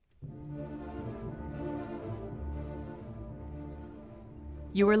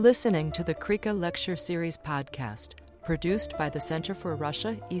You are listening to the Krika Lecture Series podcast, produced by the Center for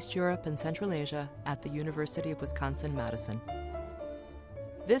Russia, East Europe, and Central Asia at the University of Wisconsin-Madison.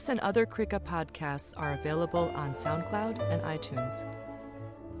 This and other Krika podcasts are available on SoundCloud and iTunes.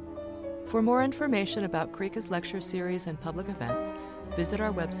 For more information about Krika's lecture series and public events, visit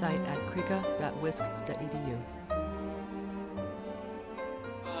our website at krika.wisc.edu.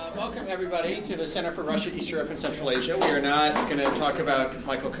 Welcome, everybody, to the Center for Russia, East Europe, and Central Asia. We are not going to talk about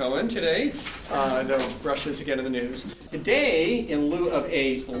Michael Cohen today, though Russia is again in the news. Today, in lieu of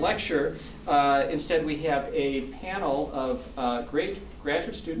a lecture, instead we have a panel of great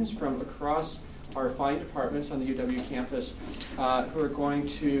graduate students from across our fine departments on the UW campus who are going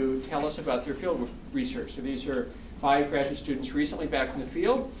to tell us about their field research. So these are 5 graduate students recently back from the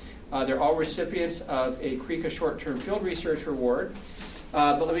field. They're all recipients of a Krika Short-Term Field Research Award.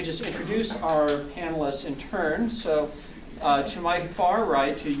 But let me just introduce our panelists in turn. So to my far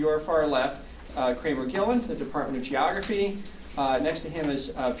right, to your far left, Kramer Gillen from the Department of Geography. Next to him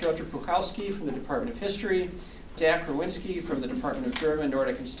is Piotr Puchalski from the Department of History, Zach Rowinski from the Department of German,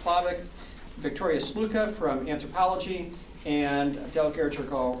 Nordic, and Slavic, Victoria Sluka from Anthropology, and Del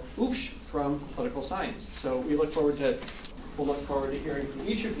Gergergal-Ufsh from Political Science. So we'll look forward to hearing from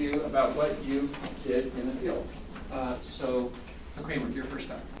each of you about what you did in the field. So Kramer, you're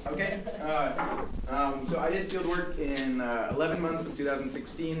first up. Okay. So I did field work in 11 months of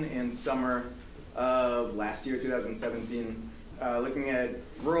 2016 and summer of last year, 2017, looking at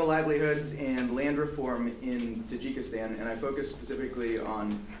rural livelihoods and land reform in Tajikistan, and I focused specifically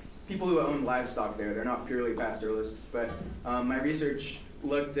on people who own livestock there. They're not purely pastoralists, but my research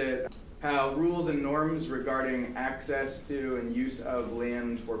looked at how rules and norms regarding access to and use of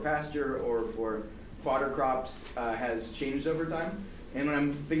land for pasture or for fodder crops has changed over time. And when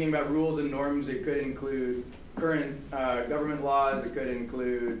I'm thinking about rules and norms, it could include current government laws, it could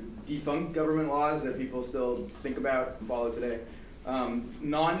include defunct government laws that people still think about and follow today,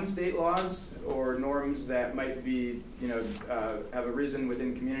 non-state laws or norms that might be, have arisen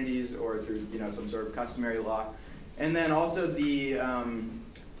within communities or through, some sort of customary law. And then also the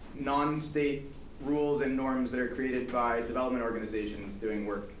non-state rules and norms that are created by development organizations doing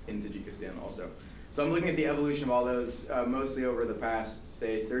work in Tajikistan also. So I'm looking at the evolution of all those mostly over the past,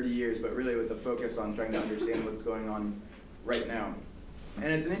 say, 30 years, but really with a focus on trying to understand what's going on right now. And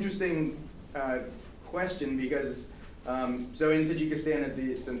it's an interesting question because, so in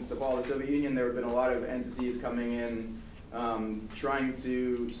Tajikistan, since the fall of the Soviet Union, there have been a lot of entities coming in trying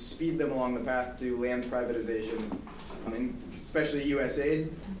to speed them along the path to land privatization, especially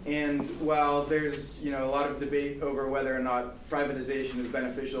USAID. And while there's a lot of debate over whether or not privatization is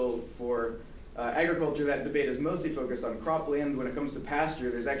beneficial for agriculture, that debate is mostly focused on cropland. When it comes to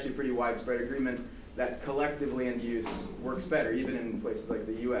pasture, there's actually pretty widespread agreement that collective land use works better, even in places like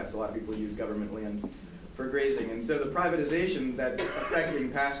the U.S. A lot of people use government land for grazing. And so the privatization that's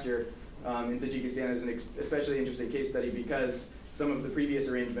affecting pasture in Tajikistan is an especially interesting case study because some of the previous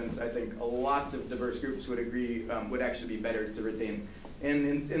arrangements, I think lots of diverse groups would agree would actually be better to retain. And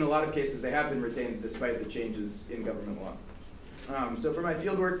in a lot of cases, they have been retained despite the changes in government law. So for my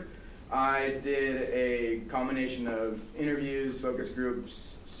fieldwork, I did a combination of interviews, focus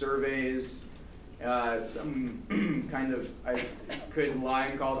groups, surveys, some kind of, I could lie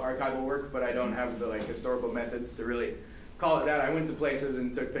and call it archival work, but I don't have the historical methods to really call it that. I went to places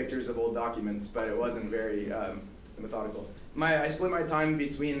and took pictures of old documents, but it wasn't very methodical. I split my time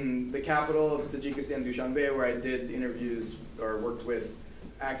between the capital of Tajikistan, Dushanbe, where I did interviews or worked with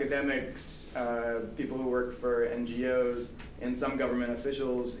academics, people who work for NGOs, and some government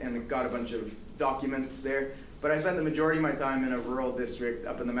officials, and got a bunch of documents there. But I spent the majority of my time in a rural district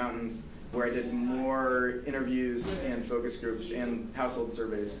up in the mountains where I did more interviews and focus groups and household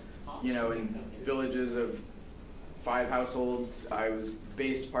surveys. In villages of 5 households. I was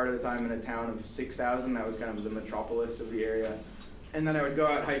based part of the time in a town of 6,000. That was kind of the metropolis of the area. And then I would go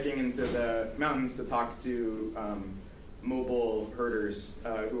out hiking into the mountains to talk to mobile herders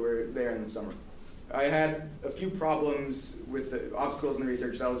who were there in the summer. I had a few problems with the obstacles in the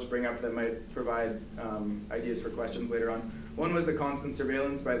research that I'll just bring up that might provide ideas for questions later on. One was the constant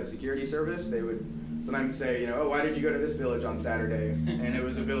surveillance by the security service. They would sometimes say, why did you go to this village on Saturday? And it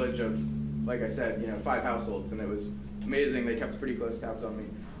was a village of, like I said, 5 households, and it was amazing. They kept pretty close tabs on me.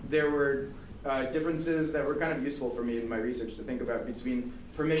 There were differences that were kind of useful for me in my research to think about between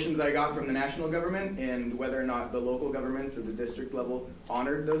permissions I got from the national government and whether or not the local governments at the district level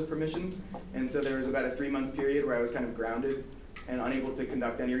honored those permissions. And so there was about a 3-month period where I was kind of grounded and unable to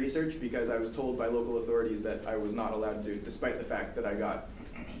conduct any research because I was told by local authorities that I was not allowed to, despite the fact that I got,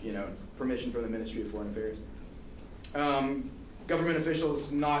 permission from the Ministry of Foreign Affairs. government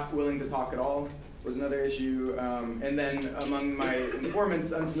officials not willing to talk at all was another issue. And then among my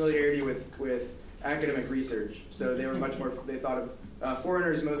informants, unfamiliarity with academic research. So they were much more, they thought of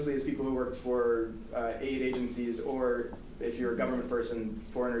foreigners mostly as people who worked for aid agencies, or if you're a government person,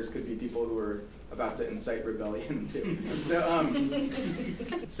 foreigners could be people who were about to incite rebellion too.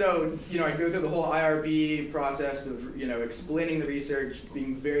 So I'd go through the whole IRB process of, explaining the research,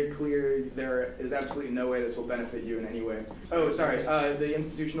 being very clear there is absolutely no way this will benefit you in any way. Oh, sorry, the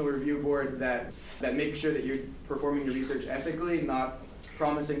Institutional Review Board that makes sure that you're performing your research ethically, not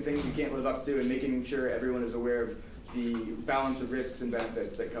promising things you can't live up to, and making sure everyone is aware of the balance of risks and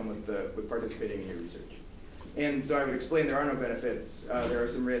benefits that come with participating in your research. And so I would explain there are no benefits, there are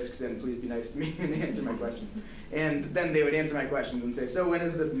some risks, and please be nice to me and answer my questions. And then they would answer my questions and say, so when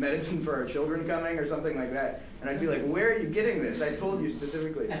is the medicine for our children coming, or something like that? And I'd be like, where are you getting this? I told you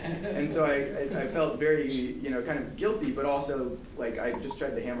specifically. And so I felt very, kind of guilty, but also like I just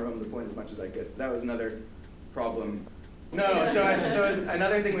tried to hammer home the point as much as I could. So that was another problem. No, so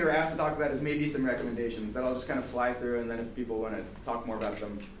another thing we were asked to talk about is maybe some recommendations that I'll just kind of fly through, and then if people want to talk more about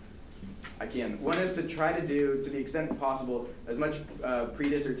them, I can. One is to try to do, to the extent possible, as much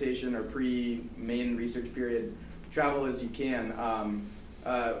pre-dissertation or pre-main research period travel as you can.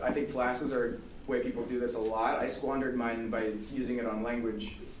 I think FLASs are the way people do this a lot. I squandered mine by using it on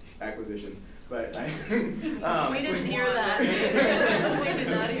language acquisition. But we didn't hear that. We did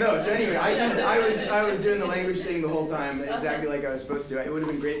not hear no, that. So anyway, I was doing the language thing the whole time, exactly like I was supposed to. It would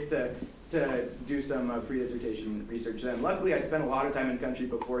have been great to do some pre-dissertation research then. Luckily, I'd spent a lot of time in country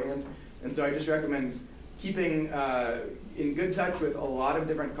beforehand, and so I just recommend keeping in good touch with a lot of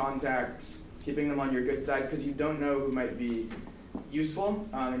different contacts, keeping them on your good side, because you don't know who might be useful,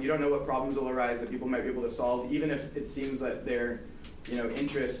 and you don't know what problems will arise that people might be able to solve, even if it seems that their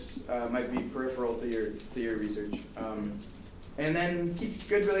interests might be peripheral to your research. And then keep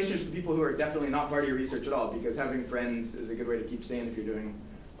good relationships with people who are definitely not part of your research at all, because having friends is a good way to keep sane if you're doing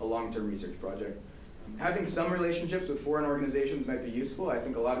a long-term research project. Having some relationships with foreign organizations might be useful. I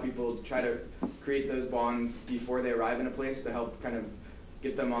think a lot of people try to create those bonds before they arrive in a place to help kind of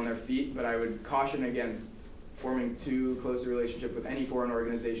get them on their feet, but I would caution against forming too close a relationship with any foreign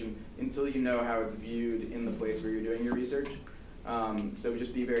organization until you know how it's viewed in the place where you're doing your research. So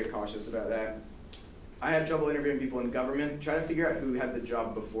just be very cautious about that. I had trouble interviewing people in government. Try to figure out who had the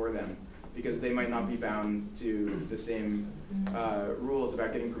job before them, because they might not be bound to the same rules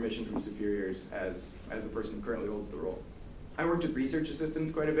about getting permission from superiors as the person who currently holds the role. I worked with research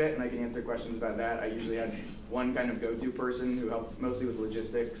assistants quite a bit, and I can answer questions about that. I usually had one kind of go-to person who helped mostly with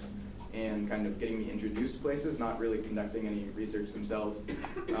logistics and kind of getting me introduced to places, not really conducting any research themselves.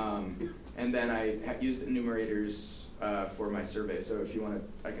 And then I used enumerators for my survey. So if you want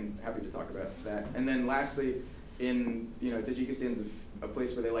to, happy to talk about that. And then lastly, Tajikistan's a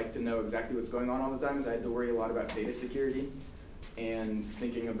place where they like to know exactly what's going on all the time, so I had to worry a lot about data security and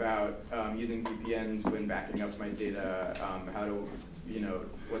thinking about using VPNs when backing up my data, how to,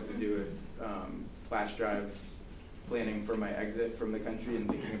 what to do with flash drives, planning for my exit from the country, and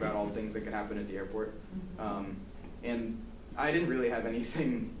thinking about all the things that could happen at the airport. And I didn't really have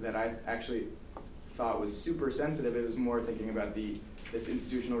anything that I actually thought was super sensitive. It was more thinking about this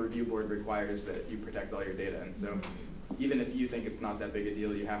institutional review board requires that you protect all your data, and so even if you think it's not that big a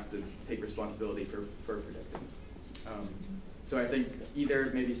deal, you have to take responsibility for protecting. So I think either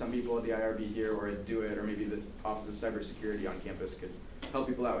maybe some people at the IRB here or at Do It, or maybe the Office of Cybersecurity on campus could help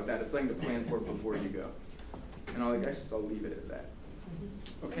people out with that. It's something to plan for before you go. And I guess I'll leave it at that.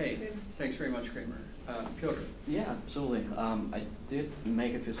 Okay, thanks very much, Kramer. Piotr. Yeah, absolutely. I did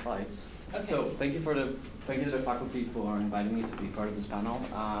make a few slides. Okay. So thank you to the faculty for inviting me to be part of this panel.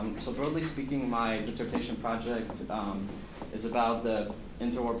 So broadly speaking, my dissertation project is about the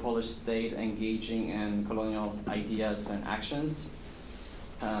interwar Polish state engaging in colonial ideas and actions.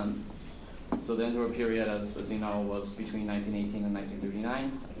 So the interwar period, as you know, was between 1918 and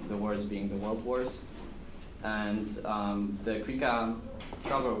 1939, the wars being the World Wars. And the Krika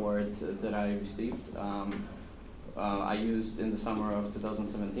Travel Award that I received, I used in the summer of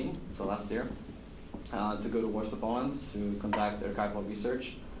 2017, so last year, to go to Warsaw, Poland to conduct archival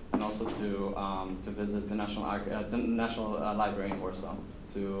research, and also to visit the National Library in Warsaw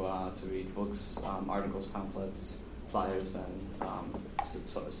to read books, articles, pamphlets, flyers,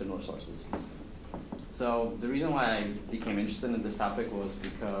 and similar sources. So the reason why I became interested in this topic was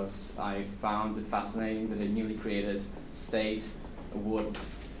because I found it fascinating that a newly created state would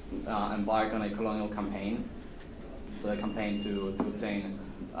embark on a colonial campaign. So a campaign to obtain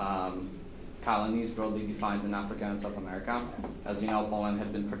colonies broadly defined in Africa and South America. As you know, Poland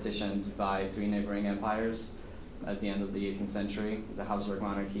had been partitioned by 3 neighboring empires, at the end of the 18th century, the Habsburg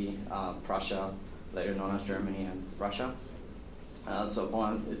monarchy, Prussia, later known as Germany, and Russia. So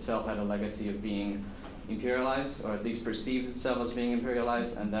Poland itself had a legacy of being imperialized, or at least perceived itself as being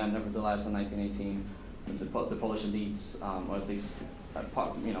imperialized, and then nevertheless in 1918, the Polish elites, or at least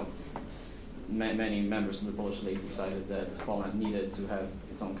many members of the Polish elite decided that Poland needed to have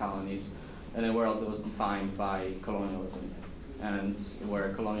its own colonies in a world that was defined by colonialism, and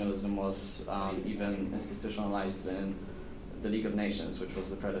where colonialism was even institutionalized in the League of Nations, which was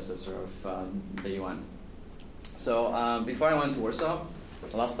the predecessor of the UN. So before I went to Warsaw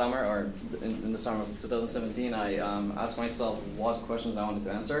last summer, or in the summer of 2017, I asked myself what questions I wanted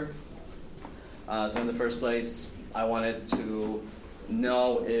to answer. So in the first place, I wanted to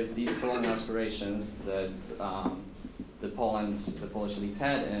know if these colonial aspirations that the Polish elites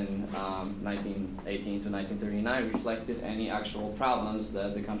had in 1918 to 1939 reflected any actual problems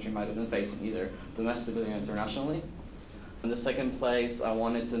that the country might have been facing, either domestically or internationally. In the second place, I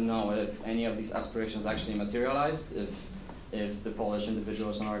wanted to know if any of these aspirations actually materialized, if the Polish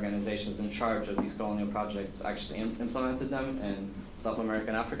individuals and organizations in charge of these colonial projects actually implemented them in South America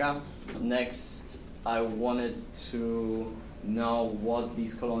and Africa. Next, I wanted to know what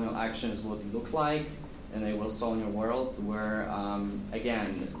these colonial actions would look like in a post-colonial world where,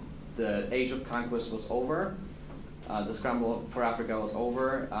 again, the age of conquest was over. The scramble for Africa was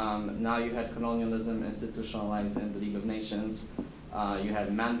over. Now you had colonialism institutionalized in the League of Nations. You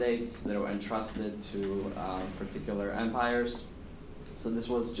had mandates that were entrusted to particular empires. So this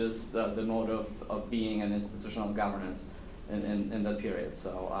was just the mode of being an institutional governance in that period.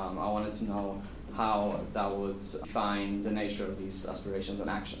 So I wanted to know how that would define the nature of these aspirations and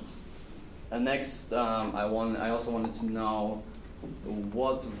actions. And next, I also wanted to know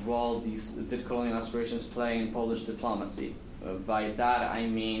what role did colonial aspirations play in Polish diplomacy. By that I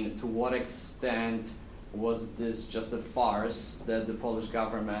mean, to what extent was this just a farce that the Polish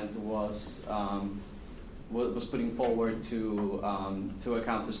government was putting forward to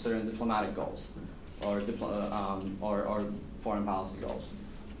accomplish certain diplomatic goals or foreign policy goals?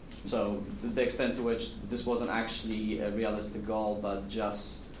 So the extent to which this wasn't actually a realistic goal, but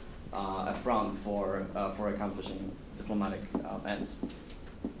just a front for accomplishing diplomatic ends.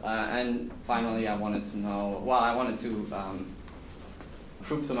 And finally, I wanted to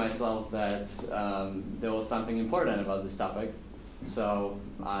prove to myself that there was something important about this topic. So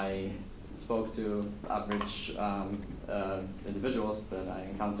I spoke to average individuals that I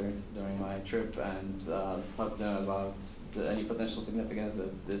encountered during my trip and talked to them about any potential significance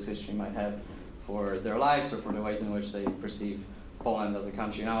that this history might have for their lives or for the ways in which they perceive Poland as a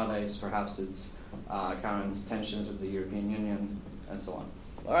country nowadays, perhaps its current tensions with the European Union, and so on.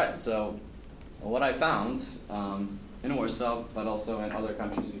 All right, so what I found in Warsaw, but also in other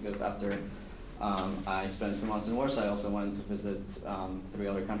countries, because after I spent 2 months in Warsaw, I also went to visit 3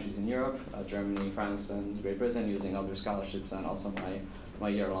 other countries in Europe, Germany, France, and Great Britain, using other scholarships and also my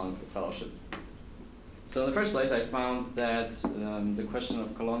year-long fellowship. So in the first place, I found that the question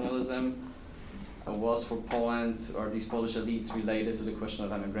of colonialism was for Poland, or these Polish elites, related to the question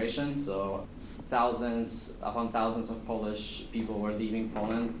of emigration. So thousands upon thousands of Polish people were leaving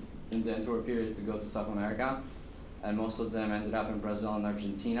Poland in the interwar period to go to South America, and most of them ended up in Brazil and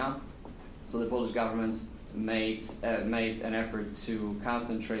Argentina. So the Polish government made an effort to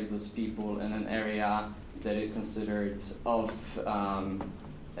concentrate those people in an area that it considered of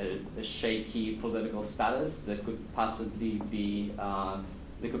a shaky political status that could possibly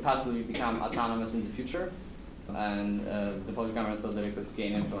become autonomous in the future, and the Polish government thought that it could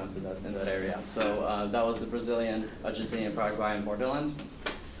gain influence in that area. So that was the Brazilian, Argentinian, Paraguay, and borderland.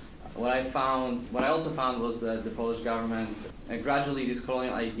 What I also found was that the Polish government, gradually these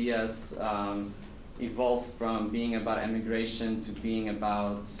colonial ideas evolved from being about emigration to being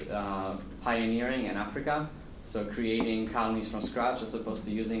about pioneering in Africa. So creating colonies from scratch, as opposed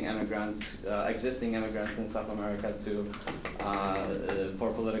to using existing immigrants in South America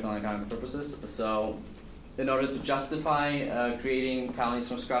for political and economic purposes. So in order to justify creating colonies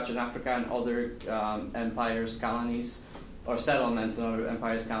from scratch in Africa and other empires' colonies, or settlements in other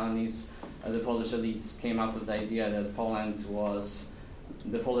empires' colonies, the Polish elites came up with the idea that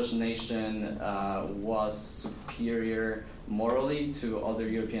the Polish nation was superior morally to other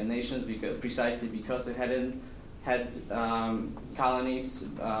European nations, precisely because it hadn't had colonies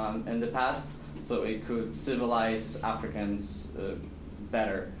in the past, so it could civilize Africans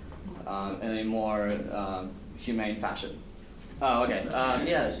better in a more humane fashion. Oh, okay.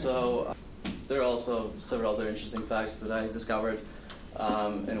 So there are also several other interesting facts that I discovered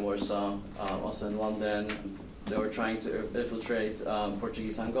in Warsaw, also in London. They were trying to infiltrate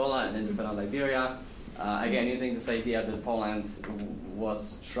Portuguese Angola and independent Liberia. Again, using this idea that Poland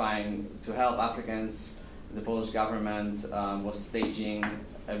was trying to help Africans, the Polish government was staging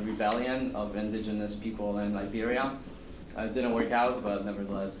a rebellion of indigenous people in Liberia. It didn't work out, but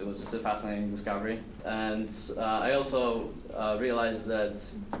nevertheless, it was just a fascinating discovery. And I also realized that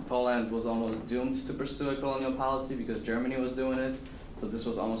Poland was almost doomed to pursue a colonial policy because Germany was doing it. So this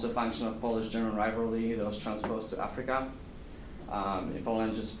was almost a function of Polish-German rivalry that was transposed to Africa.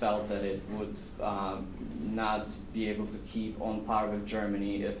 Poland just felt that it would not be able to keep on par with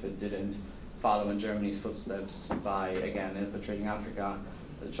Germany if it didn't follow in Germany's footsteps by, again, infiltrating Africa,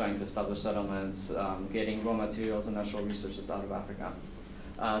 trying to establish settlements, getting raw materials and natural resources out of Africa.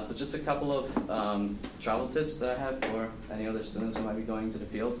 So just a couple of travel tips that I have for any other students who might be going to the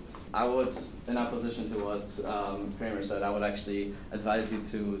field. I would, in opposition to what Kramer said, I would actually advise you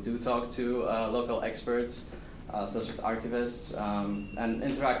to do talk to local experts, such as archivists, and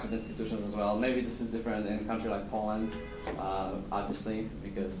interact with institutions as well. Maybe this is different in a country like Poland, obviously,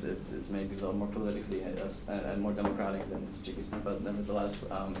 because it's maybe a little more politically and more democratic than Tajikistan, but nevertheless,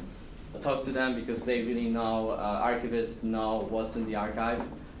 talk to them because they really know, archivists know what's in the archive,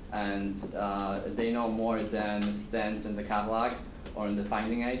 and they know more than stands in the catalog or in the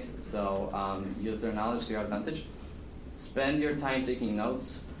finding aid, so use their knowledge to your advantage. Spend your time taking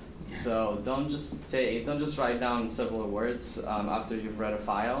notes. So don't just write down several words after you've read a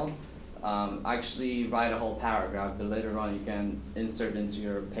file. Actually write a whole paragraph that later on you can insert into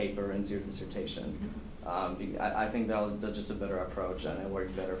your paper, into your dissertation. I think that's just a better approach, and it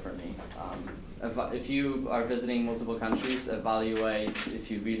worked better for me. If you are visiting multiple countries, evaluate if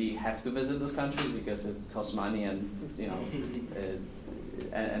you really have to visit those countries because it costs money and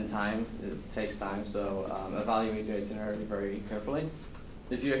and time. It takes time, so evaluate your itinerary very carefully.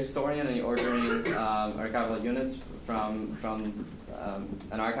 If you're a historian and you're ordering archival units from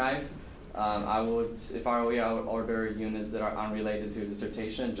an archive, I would order units that are unrelated to your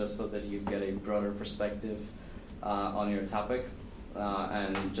dissertation, just so that you get a broader perspective on your topic,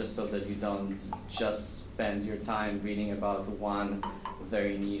 and just so that you don't just spend your time reading about one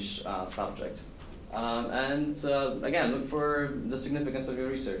very niche subject. Again, look for the significance of your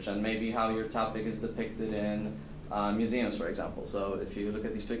research and maybe how your topic is depicted in museums, for example. So if you look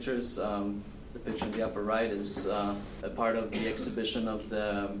at these pictures, the picture in the upper right is a part of the exhibition of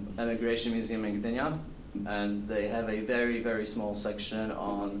the Emigration Museum in Gdynia, and they have a very, very small section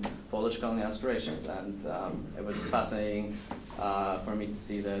on Polish colonial aspirations, and it was just fascinating for me to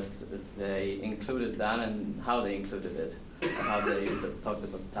see that they included that and how they included it, and how they talked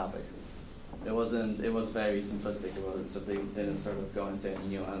about the topic. It was very simplistic, so they didn't sort of go into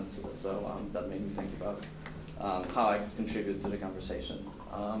any nuance to it, so that made me think about how I could contribute to the conversation.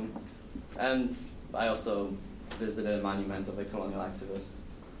 And I also visited a monument of a colonial activist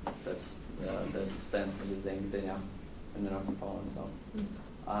that stands to this day in Gdynia in the north of Poland. So,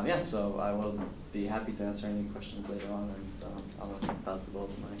 so I will be happy to answer any questions later on, and I'll pass the ball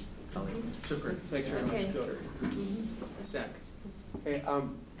to my colleague. Super. Thanks very much, Piotr. Zach. Hey,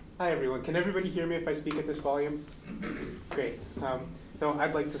 hi everyone. Can everybody hear me if I speak at this volume? Great. So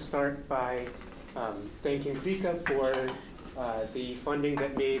I'd like to start by thanking Krika for the funding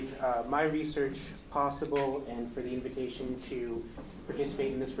that made my research possible and for the invitation to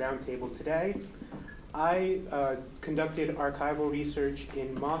participate in this roundtable today. I conducted archival research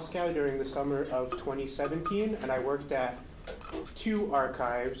in Moscow during the summer of 2017, and I worked at two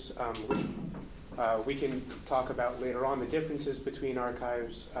archives, which we can talk about later on, the differences between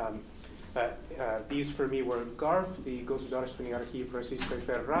archives. These for me were GARF, the Государственный архив Российской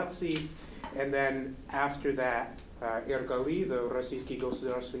Федерации, and then after that, РГЛИ, the Российский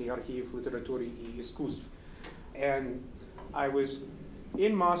государственный архив литературы и искусств. And I was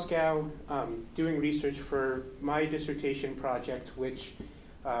in Moscow doing research for my dissertation project, which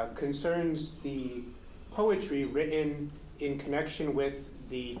concerns the poetry written in connection with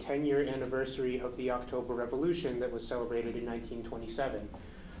the 10-year anniversary of the October Revolution that was celebrated in 1927.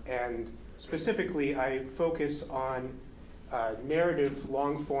 And specifically, I focus on narrative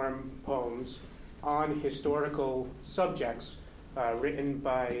long-form poems on historical subjects written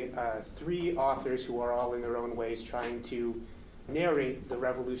by three authors who are all in their own ways trying to narrate the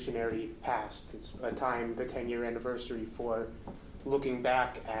revolutionary past. It's a time, the 10-year anniversary, for looking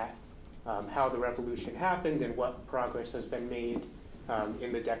back at how the revolution happened and what progress has been made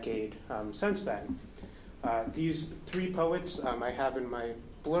in the decade since then. These three poets I have in my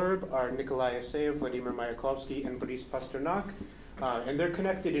blurb are Nikolai Aseev, Vladimir Mayakovsky, and Boris Pasternak, and they're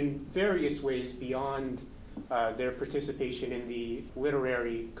connected in various ways beyond their participation in the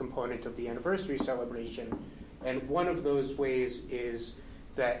literary component of the anniversary celebration. And one of those ways is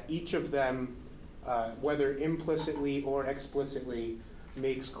that each of them whether implicitly or explicitly,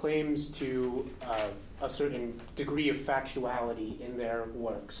 makes claims to a certain degree of factuality in their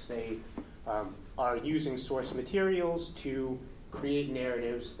works. They are using source materials to create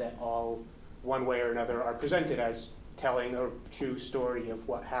narratives that all, one way or another, are presented as telling a true story of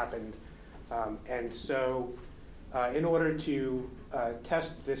what happened. And so in order to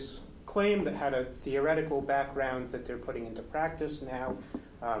test this claim that had a theoretical background that they're putting into practice now,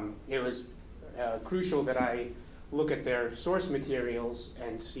 it was crucial that I look at their source materials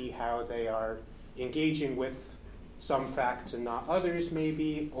and see how they are engaging with some facts and not others,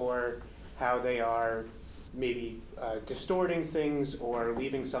 maybe, or how they are maybe distorting things or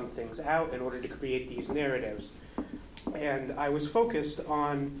leaving some things out in order to create these narratives. And I was focused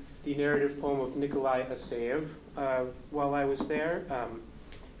on the narrative poem of Nikolai Aseev while I was there.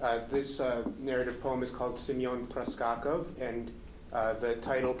 This narrative poem is called Semyon Praskakov, and the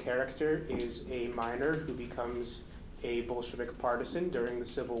title character is a miner who becomes a Bolshevik partisan during the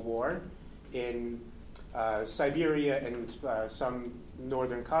Civil War in Siberia and some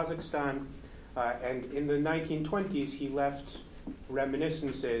northern Kazakhstan. And in the 1920s, he left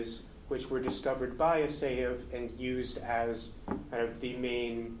reminiscences which were discovered by Aseev and used as kind of the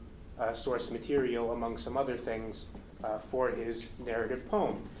main source material, among some other things, for his narrative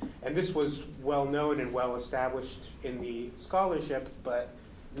poem. And this was well known and well established in the scholarship, but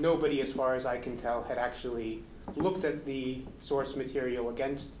nobody, as far as I can tell, had actually looked at the source material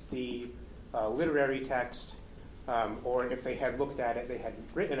against the literary text, or if they had looked at it, they hadn't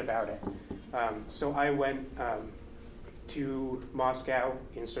written about it. So I went to Moscow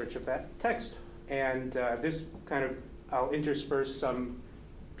in search of that text. And this kind of, I'll intersperse some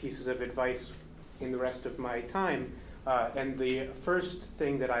pieces of advice in the rest of my time. And the first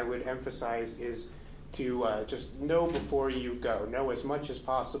thing that I would emphasize is to just know before you go. Know as much as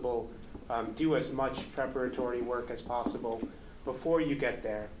possible. Do as much preparatory work as possible before you get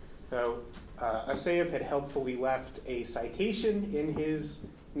there. So Aseev had helpfully left a citation in his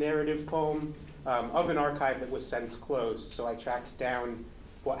narrative poem of an archive that was since closed. So I tracked down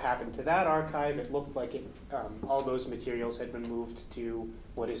what happened to that archive. It looked like all those materials had been moved to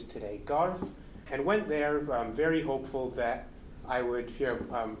what is today Garf, and went there very hopeful that I would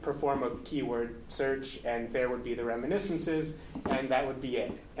perform a keyword search and there would be the reminiscences and that would be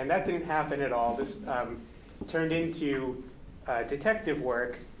it. And that didn't happen at all. This turned into detective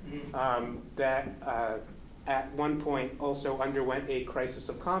work that at one point also underwent a crisis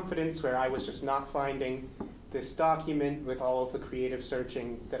of confidence where I was just not finding this document with all of the creative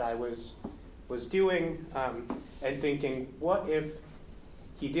searching that I was doing, and thinking, what if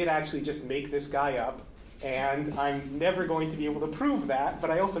he did actually just make this guy up, and I'm never going to be able to prove that, but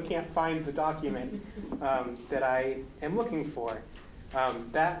I also can't find the document that I am looking for.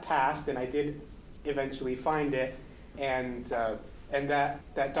 That passed, and I did eventually find it, and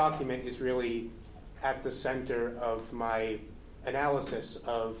that document is really at the center of my analysis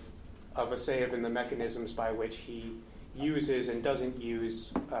of Aseev and the mechanisms by which he uses and doesn't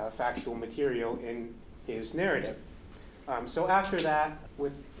use factual material in his narrative. So after that,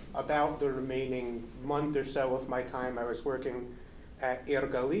 with about the remaining month or so of my time, I was working at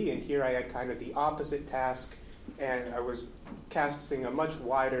Ergali, and here I had kind of the opposite task, and I was casting a much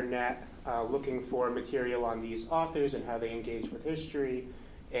wider net, looking for material on these authors and how they engage with history,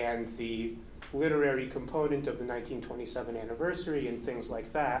 and the literary component of the 1927 anniversary and things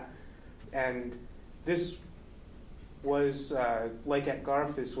like that. And this was, like at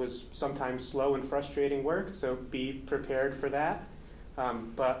Garf, this was sometimes slow and frustrating work, so be prepared for that.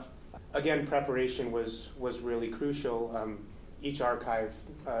 But again, preparation was really crucial. Each archive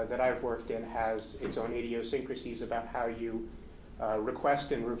that I've worked in has its own idiosyncrasies about how you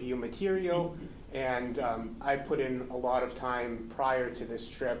request and review material, and I put in a lot of time prior to this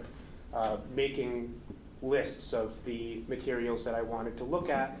trip making lists of the materials that I wanted to look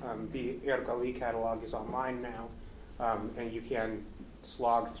at. The Ergali catalog is online now, and you can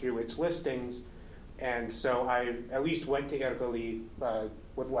slog through its listings. And so I at least went to Ergali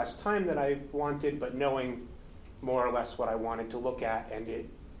with less time than I wanted, but knowing more or less what I wanted to look at and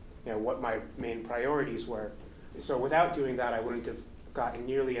what my main priorities were. So without doing that, I wouldn't have gotten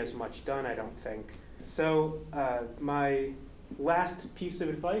nearly as much done, I don't think. So my last piece of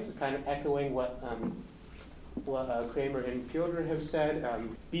advice is kind of echoing what Kramer and Piotr have said.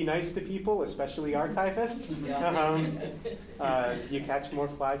 Be nice to people, especially archivists. You catch more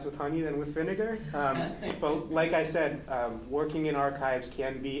flies with honey than with vinegar. But like I said, working in archives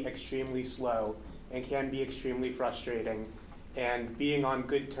can be extremely slow and can be extremely frustrating. And being on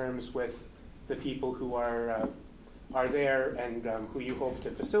good terms with the people who are are there and who you hope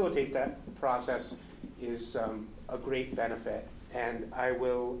to facilitate that process is a great benefit. And I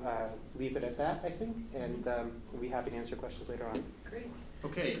will leave it at that, I think, and we'll be happy to answer questions later on. Great.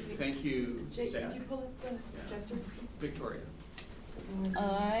 Okay, thank you, Jake, Zach. could you pull up the projector, please? Victoria.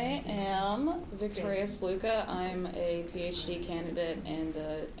 I am Victoria Sluka. I'm a PhD candidate in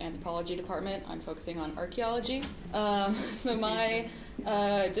the anthropology department. I'm focusing on archaeology. So my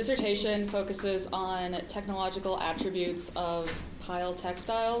dissertation focuses on technological attributes of pile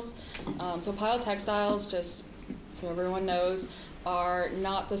textiles. So pile textiles, just so everyone knows, are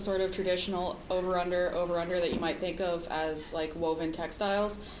not the sort of traditional over-under that you might think of as like woven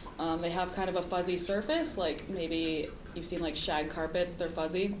textiles. They have kind of a fuzzy surface, like maybe you've seen like shag carpets, they're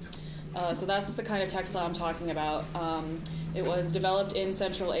fuzzy. So that's the kind of textile I'm talking about. It was developed in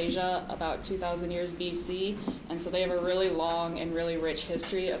Central Asia about 2,000 years BC, and so they have a really long and really rich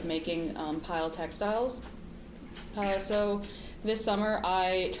history of making pile textiles. So this summer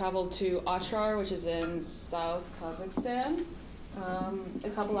I traveled to Otrar, which is in South Kazakhstan, a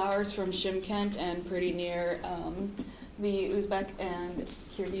couple hours from Shymkent and pretty near the Uzbek and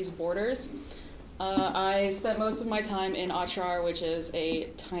Kyrgyz borders. I spent most of my time in Otrar, which is a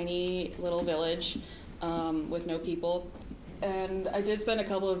tiny little village with no people. And I did spend a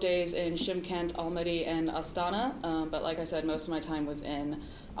couple of days in Shymkent, Almaty, and Astana, but like I said, most of my time was in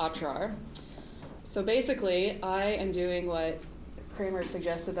Otrar. So basically, I am doing what Kramer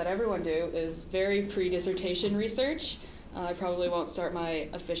suggested that everyone do, is very pre-dissertation research. I probably won't start my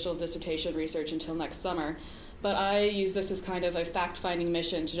official dissertation research until next summer. But I use this as kind of a fact-finding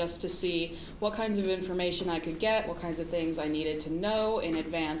mission just to see what kinds of information I could get, what kinds of things I needed to know in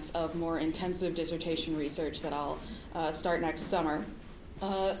advance of more intensive dissertation research that I'll start next summer.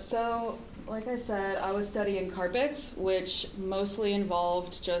 So, like I said, I was studying carpets, which mostly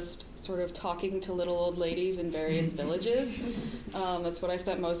involved just sort of talking to little old ladies in various villages. That's what I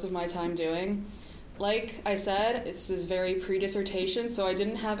spent most of my time doing. Like I said, this is very pre-dissertation, so I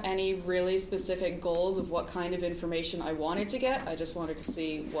didn't have any really specific goals of what kind of information I wanted to get. I just wanted to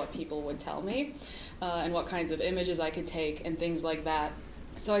see what people would tell me and what kinds of images I could take and things like that.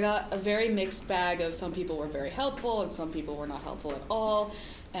 So I got a very mixed bag of some people were very helpful and some people were not helpful at all,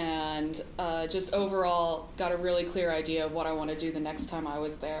 and just overall got a really clear idea of what I want to do the next time I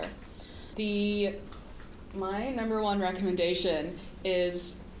was there. My number one recommendation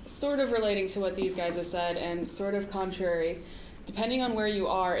is sort of relating to what these guys have said and sort of contrary. Depending on where you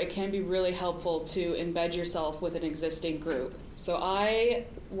are, it can be really helpful to embed yourself with an existing group. So I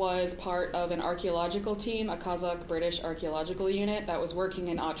was part of an archaeological team, a Kazakh-British archaeological unit that was working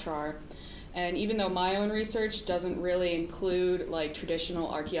in Otrar. And even though my own research doesn't really include like traditional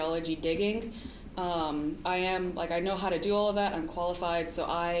archaeology digging, I know how to do all of that. I'm qualified, so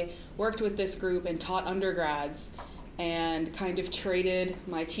I worked with this group and taught undergrads and kind of traded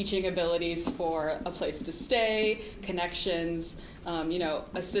my teaching abilities for a place to stay, connections,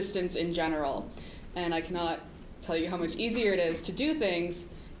 assistance in general. And I cannot tell you how much easier it is to do things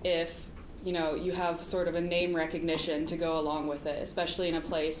if, you have sort of a name recognition to go along with it, especially in a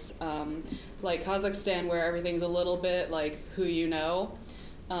place like Kazakhstan where everything's a little bit like who you know.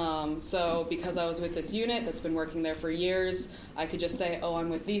 So because I was with this unit that's been working there for years, I could just say, oh, I'm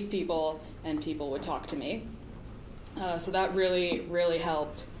with these people, and people would talk to me. So that really, really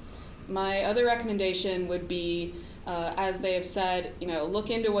helped. My other recommendation would be, as they have said, look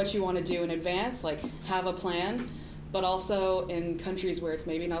into what you want to do in advance, like have a plan, but also in countries where it's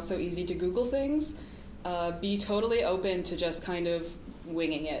maybe not so easy to Google things, be totally open to just kind of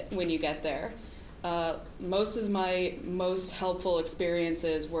winging it when you get there. Most of my most helpful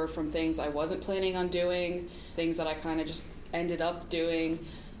experiences were from things I wasn't planning on doing, things that I kind of just ended up doing,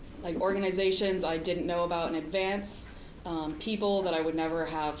 like organizations I didn't know about in advance, people that I would never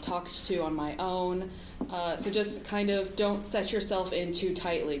have talked to on my own. So just kind of don't set yourself in too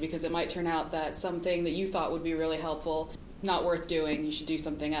tightly, because it might turn out that something that you thought would be really helpful, not worth doing, you should do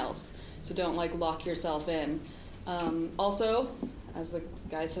something else. So don't lock yourself in. Also, as the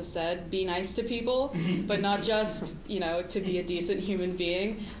guys have said, be nice to people, but not just, to be a decent human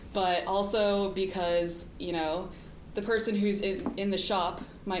being, but also because, the person who's in the shop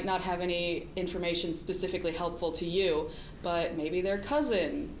might not have any information specifically helpful to you, but maybe their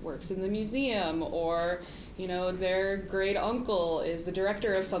cousin works in the museum, or, their great uncle is the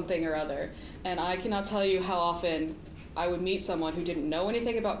director of something or other. And I cannot tell you how often I would meet someone who didn't know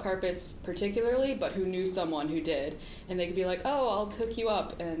anything about carpets particularly, but who knew someone who did. And they could be like, oh, I'll hook you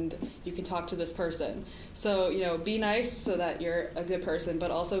up and you can talk to this person. So, be nice so that you're a good person,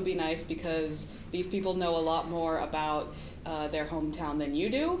 but also be nice because these people know a lot more about their hometown than you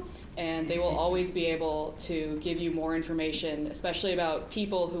do, and they will always be able to give you more information, especially about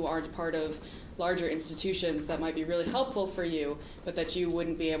people who aren't part of larger institutions that might be really helpful for you, but that you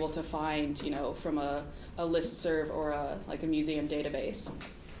wouldn't be able to find, from a listserv or a museum database.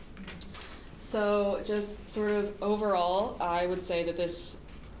 So just sort of overall, I would say that this,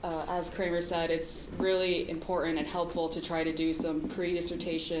 as Kramer said, it's really important and helpful to try to do some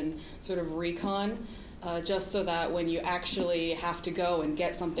pre-dissertation sort of recon, just so that when you actually have to go and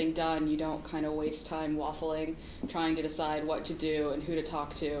get something done, you don't kind of waste time waffling, trying to decide what to do and who to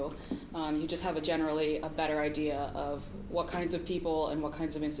talk to. You just have a better idea of what kinds of people and what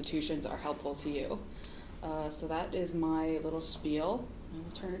kinds of institutions are helpful to you. So that is my little spiel. I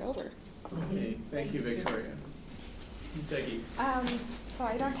will turn it over. Okay, thank you, Victoria. Peggy. So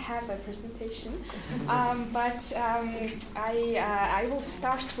I don't have a presentation, but I will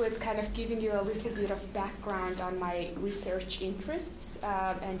start with kind of giving you a little bit of background on my research interests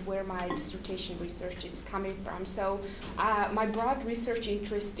and where my dissertation research is coming from. So my broad research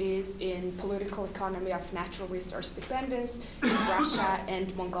interest is in political economy of natural resource dependence in Russia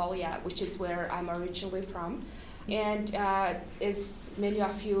and Mongolia, which is where I'm originally from. And as many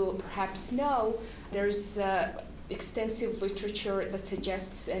of you perhaps know, there's extensive literature that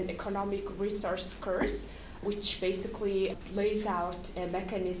suggests an economic resource curse, which basically lays out a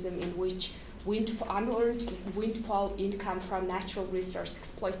mechanism in which unearned windfall income from natural resource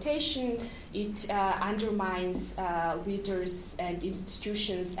exploitation, it undermines leaders' and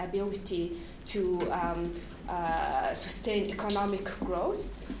institutions' ability to sustain economic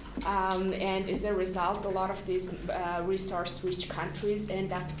growth. And as a result, a lot of these resource-rich countries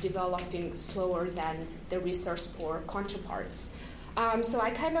end up developing slower than their resource-poor counterparts. So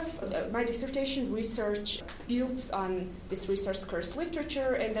I my dissertation research builds on this resource curse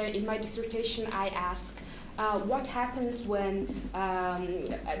literature, and then in my dissertation I ask what happens when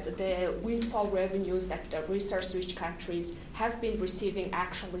the windfall revenues that the resource-rich countries have been receiving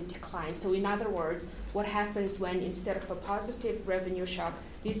actually decline. So in other words, what happens when instead of a positive revenue shock,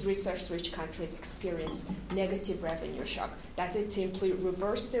 these resource-rich countries experience negative revenue shock? Does it simply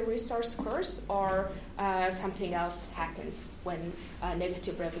reverse the resource curse, or something else happens when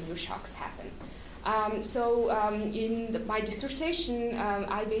negative revenue shocks happen? In my dissertation,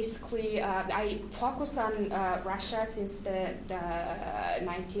 I focus on Russia since the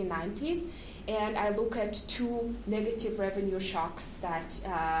 1990s, and I look at two negative revenue shocks that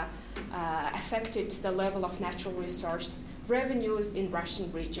affected the level of natural resource revenues in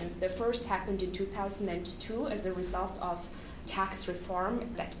Russian regions. The first happened in 2002 as a result of tax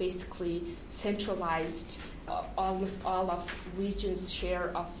reform that basically centralized almost all of regions'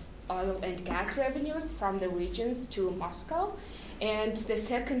 share of oil and gas revenues from the regions to Moscow. And the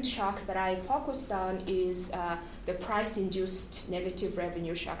second shock that I focused on is the price-induced negative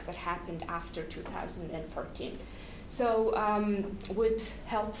revenue shock that happened after 2014. So with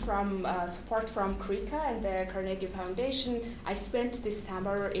help from support from KRIKA and the Carnegie Foundation, I spent this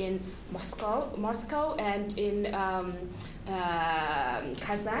summer in Moscow and in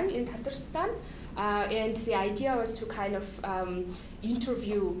Kazan in Tatarstan. And the idea was to kind of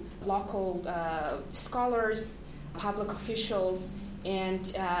interview local scholars, public officials, and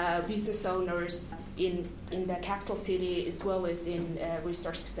business owners in the capital city as well as in a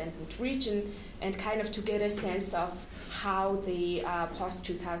resource-dependent region, and kind of to get a sense of how the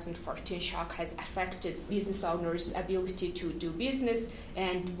post-2014 shock has affected business owners' ability to do business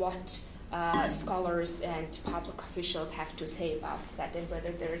and what scholars and public officials have to say about that, and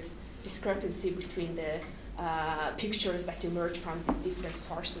whether there's discrepancy between the pictures that emerge from these different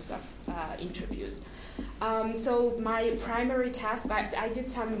sources of interviews. So my primary task, I did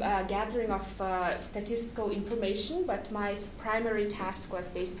some gathering of statistical information, but my primary task was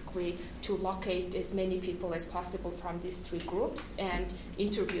basically to locate as many people as possible from these three groups and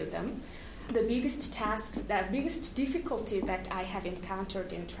interview them. The biggest difficulty that I have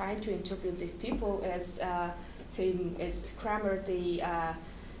encountered in trying to interview these people is, same as Kramer, the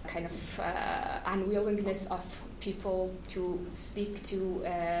kind of unwillingness of people to speak to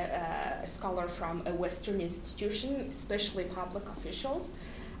a scholar from a Western institution, especially public officials.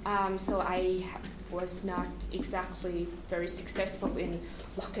 So I was not exactly very successful in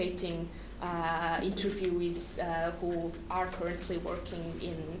locating interviewees who are currently working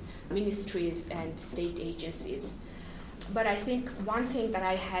in ministries and state agencies. But I think one thing that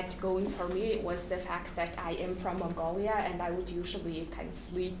I had going for me was the fact that I am from Mongolia, and I would usually kind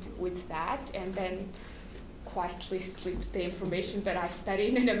of lead with that and then quietly slip the information that I studied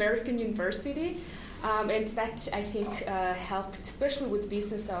in an American university. And that, I think, helped, especially with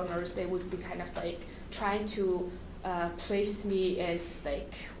business owners. They would be kind of like trying to place me as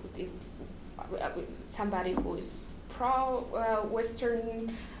like somebody who is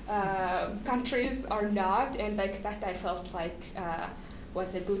pro-Western countries or not, and like that I felt like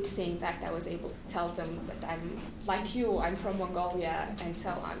was a good thing that I was able to tell them that I'm like you, I'm from Mongolia, and so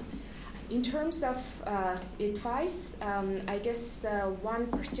on. In terms of advice, I guess one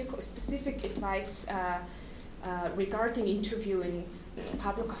particular specific advice regarding interviewing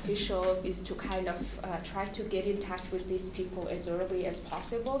public officials is to kind of try to get in touch with these people as early as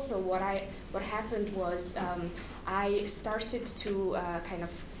possible. So what happened was I started to kind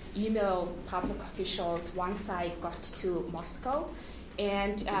of email public officials once I got to Moscow,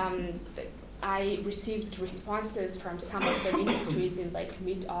 and I received responses from some of the ministries in like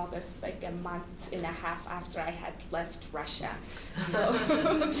mid-August, like a month and a half after I had left Russia. So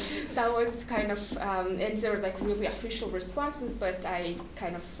that was kind of, and they were like really official responses, but I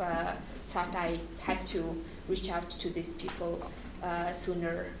kind of thought I had to reach out to these people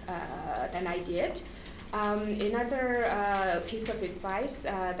sooner than I did. Another piece of advice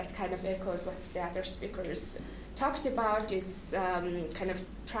that kind of echoes what the other speakers talked about is kind of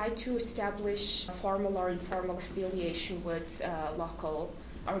try to establish formal or informal affiliation with local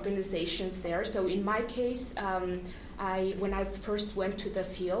organizations there. So in my case, when I first went to the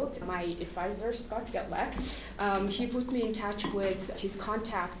field, my advisor, Scott Getlach, he put me in touch with his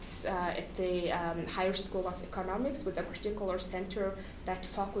contacts at the Higher School of Economics, with a particular center that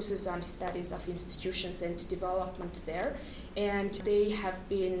focuses on studies of institutions and development there. And they have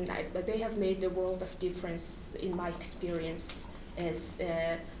made a world of difference in my experience as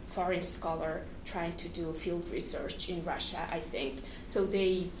a foreign scholar trying to do field research in Russia, I think. So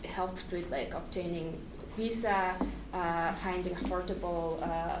they helped with like obtaining visa, finding affordable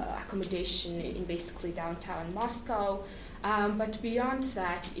accommodation in basically downtown Moscow. But beyond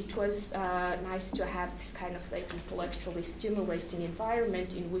that, it was nice to have this kind of like intellectually stimulating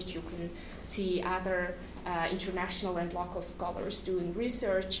environment in which you can see other international and local scholars doing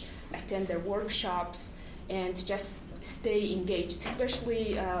research, attend their workshops, and just stay engaged,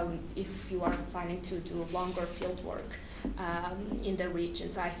 especially if you are planning to do longer field work in the region.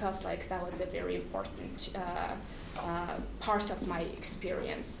 So I felt like that was a very important part of my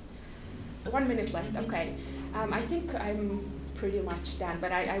experience. 1 minute left, okay. I think I'm pretty much done,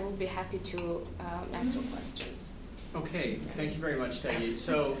 but I will be happy to answer questions. Okay, thank you very much, Dagi.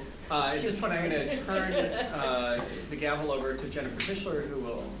 So at this point, I'm going to turn the gavel over to Jennifer Tischler, who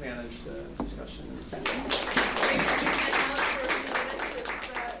will manage the discussion.